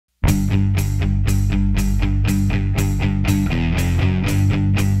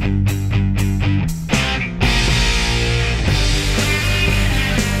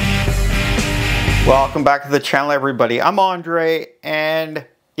Welcome back to the channel, everybody. I'm Andre, and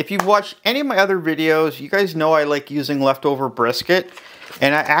if you've watched any of my other videos, you guys know I like using leftover brisket,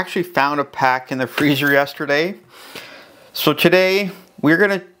 and I actually found a pack in the freezer yesterday. So today we're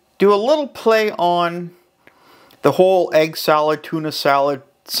gonna do a little play on the whole egg salad, tuna salad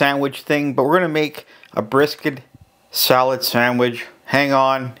sandwich thing, but we're gonna make a brisket salad sandwich. Hang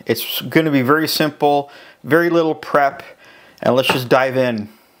on, it's gonna be very simple, very little prep, and let's just dive in.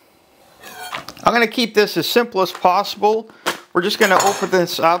 I'm going to keep this as simple as possible. We're just going to open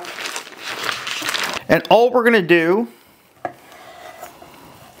this up. And all we're going to do...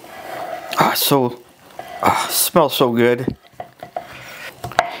 smells so good.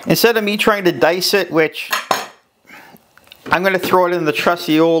 Instead of me trying to dice it, which I'm going to throw it in the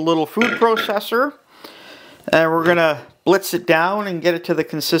trusty old little food processor. And we're going to blitz it down and get it to the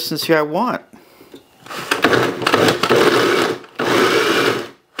consistency I want.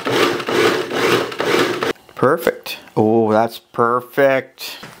 Perfect. Oh, that's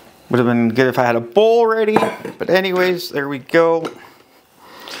perfect. Would have been good if I had a bowl ready. But anyways, there we go.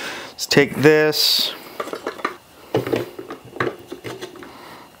 Let's take this.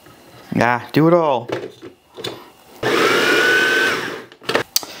 Yeah, do it all.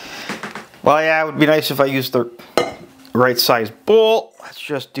 Well, yeah, it would be nice if I used the right size bowl. Let's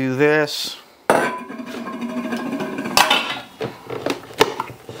just do this.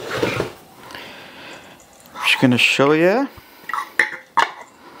 Going to show you.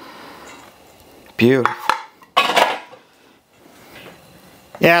 Beautiful.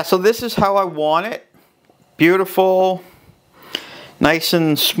 Yeah, so this is how I want it. Beautiful, nice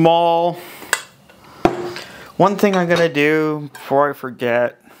and small. One thing I'm going to do before I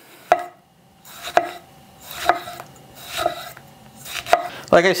forget.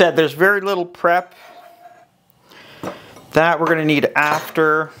 Like I said, there's very little prep. That we're going to need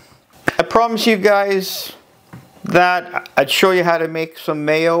after. I promise you guys that I'd show you how to make some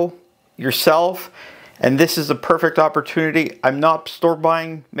mayo yourself, and this is a perfect opportunity. I'm not store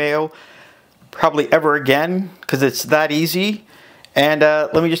buying mayo probably ever again because it's that easy. And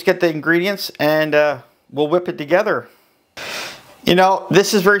let me just get the ingredients and we'll whip it together. You know,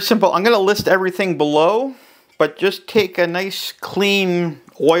 this is very simple. I'm going to list everything below, but just take a nice clean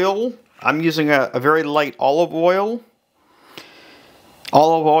oil. I'm using a very light olive oil,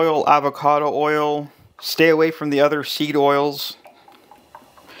 avocado oil. Stay away from the other seed oils.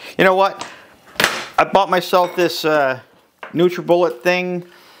 You know what? I bought myself this NutriBullet thing.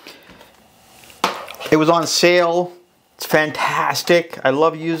 It was on sale. It's fantastic. I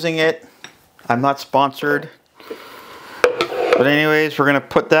love using it. I'm not sponsored. But anyways, we're going to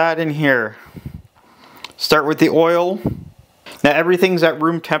put that in here. Start with the oil. Now everything's at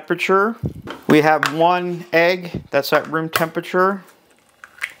room temperature. We have one egg that's at room temperature.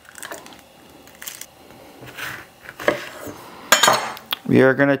 We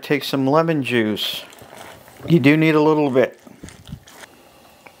are going to take some lemon juice. You do need a little bit.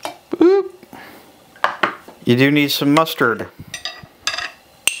 Boop. You do need some mustard.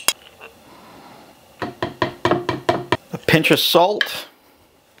 A pinch of salt.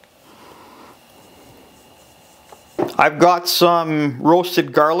 I've got some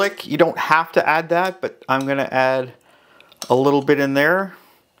roasted garlic. You don't have to add that, but I'm going to add a little bit in there.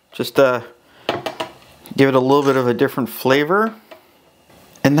 Just to give it a little bit of a different flavor.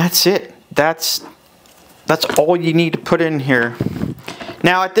 And that's it. That's all you need to put in here.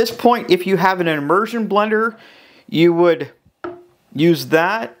 Now at this point, if you have an immersion blender, you would use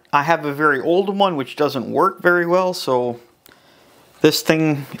that. I have a very old one which doesn't work very well, so this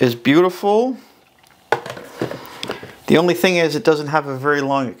thing is beautiful. The only thing is it doesn't have a very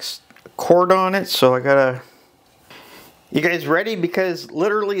long cord on it, so I gotta... You guys ready? Because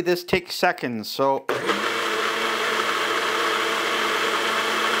literally this takes seconds, so...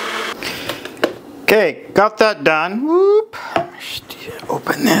 Okay, got that done. Whoop. Just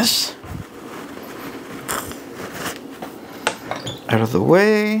open this out of the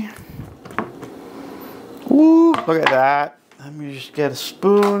way. Woo, look at that. Let me just get a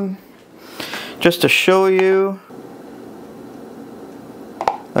spoon just to show you.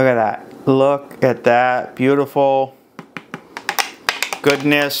 Look at that. Look at that. Beautiful.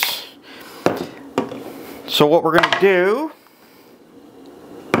 Goodness. So what we're going to do,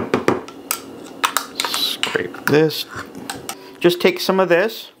 scrape this. Just take some of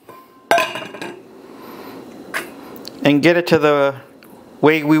this and get it to the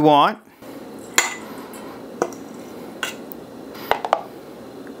way we want.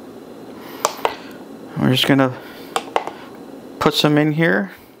 We're just gonna put some in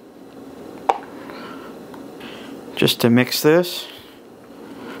here just to mix this.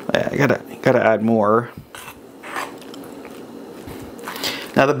 I gotta add more.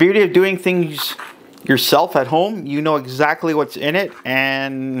 Now the beauty of doing things yourself at home, you know exactly what's in it,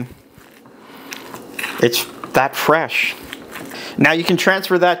 and it's that fresh. Now you can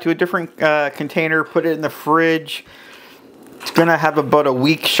transfer that to a different container, put it in the fridge. It's gonna have about a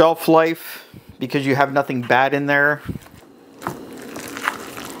week shelf life because you have nothing bad in there.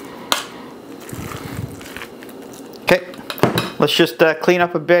 Okay, let's just clean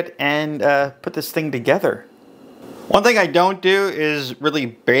up a bit and put this thing together. One thing I don't do is really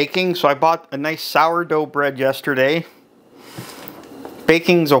baking, so I bought a nice sourdough bread yesterday.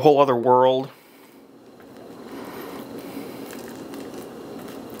 Baking's a whole other world.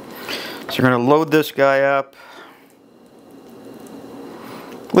 So you're going to load this guy up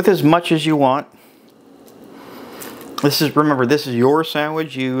with as much as you want. Remember, this is your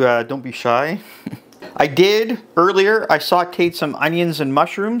sandwich. You don't be shy. I did earlier, I sauteed some onions and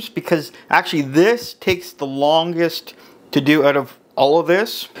mushrooms because actually this takes the longest to do out of all of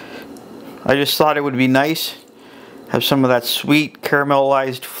this. I just thought it would be nice, have some of that sweet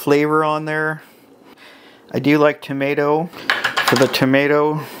caramelized flavor on there. I do like tomato. For the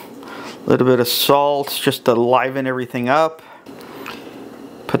tomato, a little bit of salt just to liven everything up.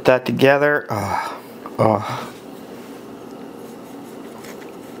 Put that together.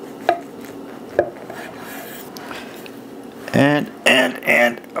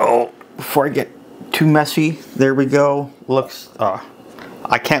 And oh, before I get too messy, there we go. Looks,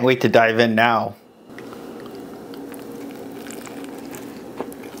 I can't wait to dive in now.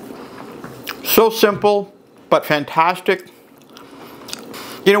 So simple, but fantastic.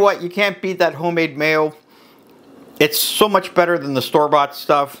 You know what? You can't beat that homemade mayo. It's so much better than the store-bought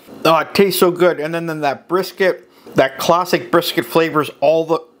stuff. Oh, it tastes so good. And then that brisket, that classic brisket flavors all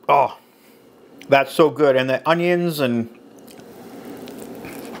the, oh, that's so good. And the onions and,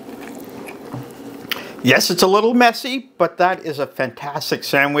 yes, it's a little messy, but that is a fantastic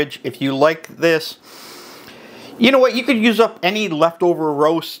sandwich. If you like this, you know what? You could use up any leftover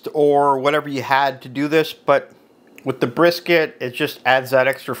roast or whatever you had to do this, but with the brisket, it just adds that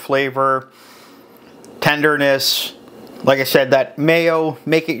extra flavor, tenderness. Like I said, that mayo,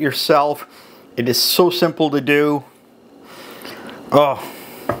 make it yourself. It is so simple to do. Oh,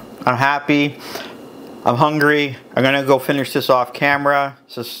 I'm happy. I'm hungry. I'm gonna go finish this off camera,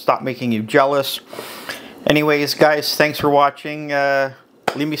 so stop making you jealous. Anyways, guys, thanks for watching.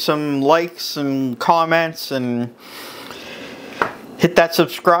 Leave me some likes and comments and hit that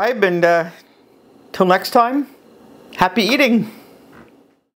subscribe, and till next time, happy eating.